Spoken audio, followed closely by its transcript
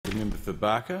for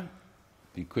Barker.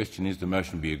 The question is the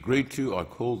motion be agreed to. I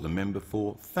call the member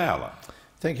for Fowler.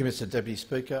 Thank you, Mr Deputy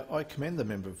Speaker. I commend the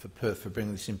member for Perth for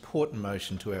bringing this important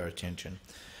motion to our attention.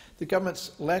 The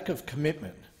government's lack of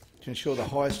commitment to ensure the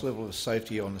highest level of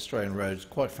safety on Australian roads,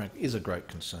 quite frankly, is a great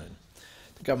concern.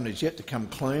 The government is yet to come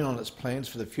clean on its plans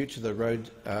for the future of the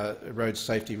Road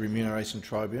Safety Remuneration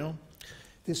Tribunal.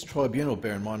 This tribunal,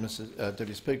 bear in mind, Mr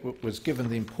Deputy Speaker, was given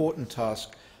the important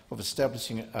task of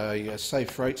establishing a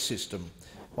safe rate system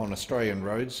on Australian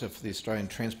roads for the Australian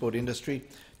transport industry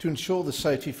to ensure the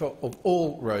safety of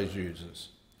all road users.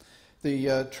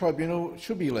 The tribunal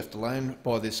should be left alone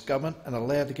by this government and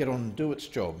allowed to get on and do its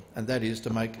job, and that is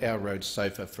to make our roads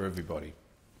safer for everybody.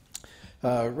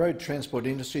 Road transport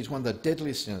industry is one of the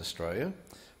deadliest in Australia,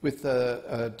 with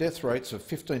death rates of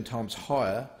 15 times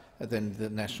higher than the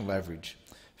national average.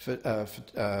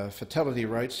 Fatality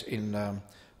rates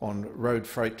on road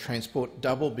freight transport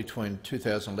doubled between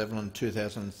 2011 and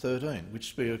 2013, which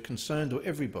should be a concern to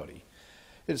everybody.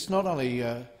 It's not only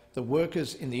the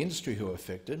workers in the industry who are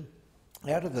affected.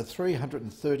 Out of the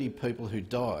 330 people who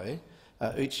die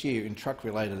each year in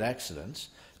truck-related accidents,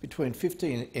 between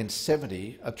 50 and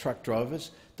 70 are truck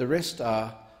drivers. The rest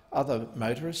are other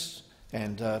motorists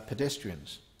and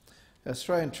pedestrians.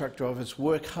 Australian truck drivers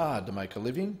work hard to make a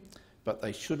living, but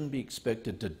they shouldn't be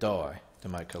expected to die to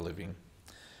make a living.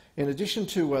 In addition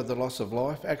to the loss of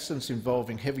life, accidents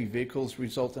involving heavy vehicles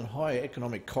result in higher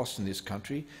economic costs in this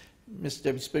country. Mr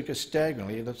Deputy Speaker,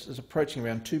 staggeringly, it's approaching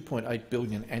around $2.8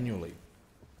 billion annually.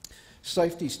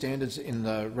 Safety standards in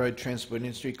the road transport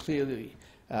industry clearly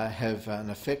have an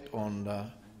effect on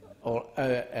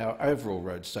our overall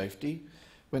road safety.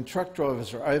 When truck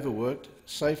drivers are overworked,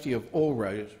 safety of all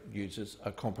road users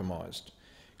are compromised.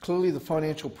 Clearly, the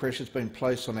financial pressures being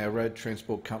placed on our road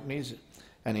transport companies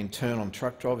and in turn on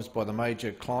truck drivers by the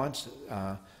major clients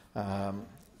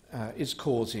is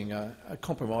causing a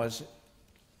compromise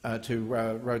to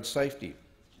road safety.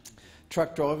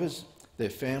 Truck drivers, their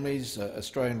families,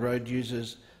 Australian road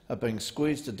users are being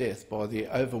squeezed to death by the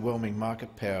overwhelming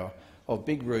market power of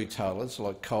big retailers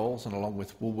like Coles and along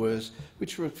with Woolworths,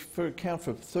 which account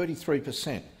for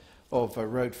 33% of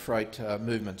road freight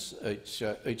movements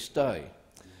each day.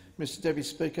 Mr Deputy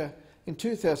Speaker, in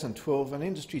 2012, an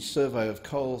industry survey of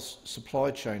Coles' supply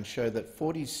chain showed that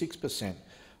 46%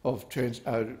 of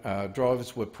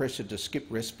drivers were pressured to skip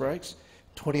rest breaks,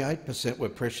 28% were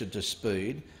pressured to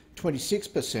speed,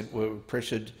 26% were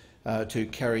pressured to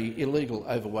carry illegal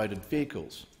overweighted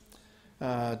vehicles.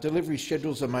 Delivery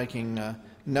schedules are making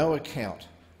no account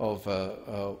of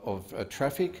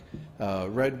traffic,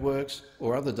 roadworks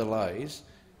or other delays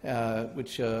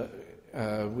which are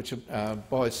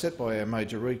set by our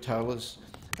major retailers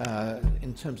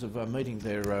in terms of meeting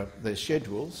their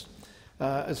schedules,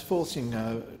 as forcing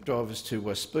drivers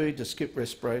to speed, to skip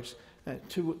rest breaks,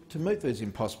 to meet these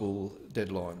impossible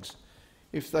deadlines.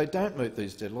 If they don't meet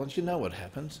these deadlines, you know what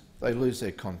happens. They lose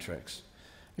their contracts.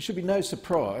 It should be no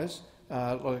surprise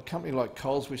like a company like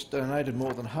Coles, which donated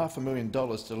more than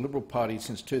 $500,000 to the Liberal Party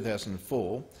since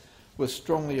 2004, was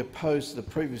strongly opposed to the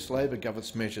previous Labor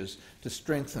government's measures to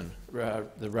strengthen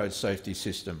the road safety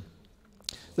system.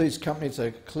 These companies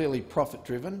are clearly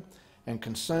profit-driven, and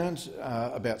concerns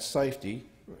about safety,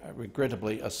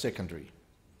 regrettably, are secondary.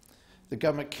 The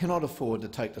government cannot afford to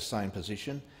take the same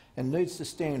position and needs to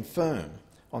stand firm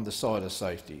on the side of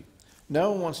safety.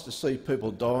 No one wants to see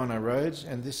people die on our roads,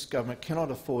 and this government cannot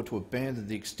afford to abandon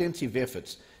the extensive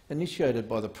efforts initiated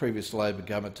by the previous Labor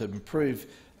government to improve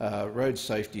road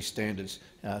safety standards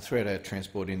throughout our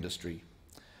transport industry.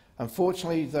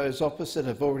 Unfortunately, those opposite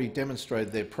have already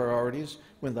demonstrated their priorities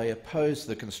when they oppose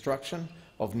the construction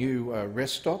of new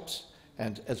rest stops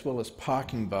and as well as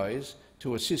parking bays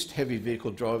to assist heavy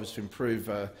vehicle drivers to improve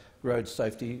road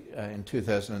safety in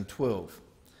 2012.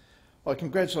 I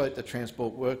congratulate the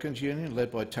Transport Workers Union,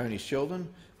 led by Tony Sheldon,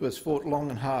 who has fought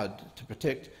long and hard to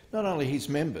protect not only his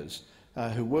members,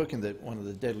 who work in one of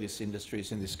the deadliest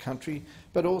industries in this country,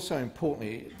 but also,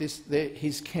 importantly,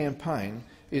 his campaign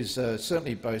is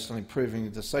certainly based on improving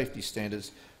the safety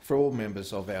standards for all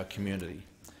members of our community.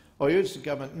 I urge the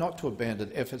government not to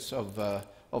abandon efforts of the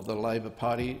Labor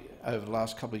Party over the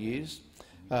last couple of years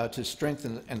to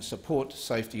strengthen and support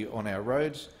safety on our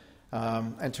roads,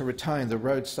 and to retain the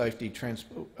Road Safety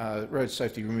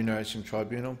Remuneration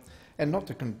Tribunal, and not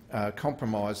to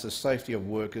compromise the safety of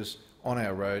workers on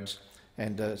our roads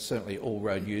and certainly all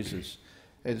road users.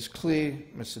 It is clear,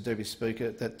 Mr Deputy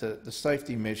Speaker, that the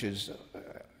safety measures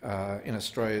in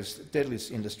Australia's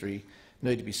deadliest industry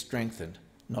need to be strengthened,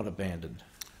 not abandoned.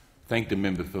 Thank the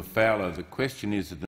member for Fowler. The question is that